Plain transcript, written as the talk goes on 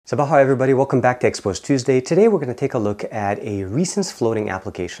Sabaha everybody, welcome back to Xposed Tuesday. Today we're going to take a look at a recent floating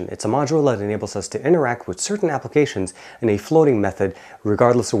application. It's a module that enables us to interact with certain applications in a floating method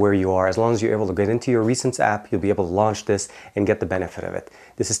regardless of where you are. As long as you're able to get into your recents app, you'll be able to launch this and get the benefit of it.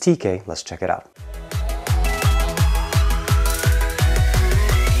 This is TK, let's check it out.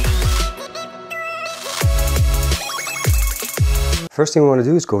 First thing we want to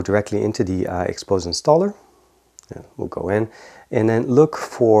do is go directly into the Xposed installer. We'll go in and then look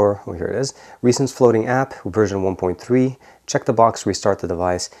for, here it is, Recent Floating App, version 1.3. Check the box, restart the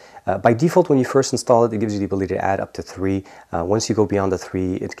device. By default, when you first install it, it gives you the ability to add up to 3. Once you go beyond the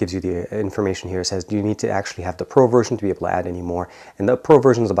 3, it gives you the information here. It says you need to actually have the Pro version to be able to add any more. And the Pro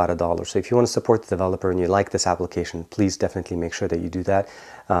version is about $1. So if you want to support the developer and you like this application, please definitely make sure that you do that.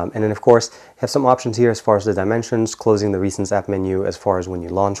 And then, of course, you have some options here as far as the dimensions, closing the Recents app menu as far as when you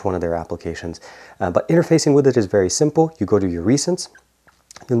launch one of their applications. But interfacing with it is very simple. You go to your Recents.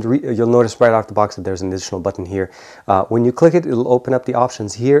 You'll notice right off the box that there's an additional button here. When you click it, it'll open up the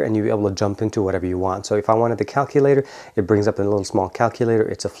options here and you'll be able to jump into whatever you want. So if I wanted the calculator, it brings up a little small calculator.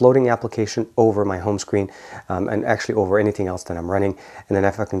 It's a floating application over my home screen and actually over anything else that I'm running. And then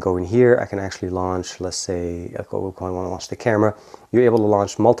if I can go in here, I can actually launch, let's say, I want to launch the camera. You're able to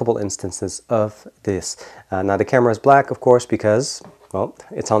launch multiple instances of this. Now the camera is black, of course, because, well,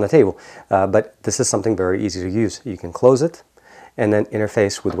 it's on the table. But this is something very easy to use. You can close it and then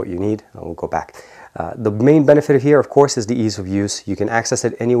interface with what you need. We'll go back. The main benefit here, of course, is the ease of use. You can access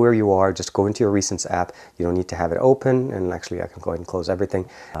it anywhere you are. Just go into your Recents app. You don't need to have it open, and actually I can go ahead and close everything.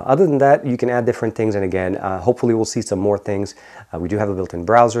 Other than that, you can add different things, and again, hopefully we'll see some more things. We do have a built-in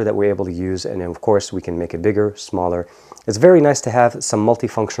browser that we're able to use, and then of course we can make it bigger, smaller. It's very nice to have some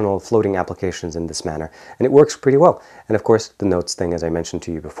multifunctional floating applications in this manner, and it works pretty well. And of course, the notes thing, as I mentioned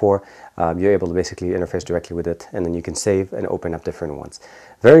to you before, you're able to basically interface directly with it, and then you can save and open up different ones.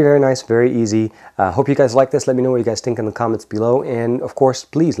 Very, very nice, very easy. Hope you guys like this. Let me know what you guys think in the comments below. And of course,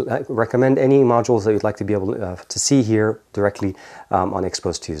 please recommend any modules that you'd like to be able to see here directly on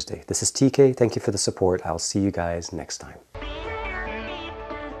Xposed Tuesday. This is TK. Thank you for the support. I'll see you guys next time.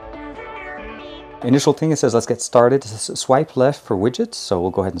 Initial thing, it says let's get started. It says swipe left for widgets. So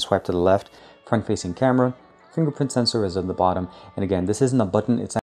we'll go ahead and swipe to the left. Front-facing camera. Fingerprint sensor is at the bottom. And again, this isn't a button. It's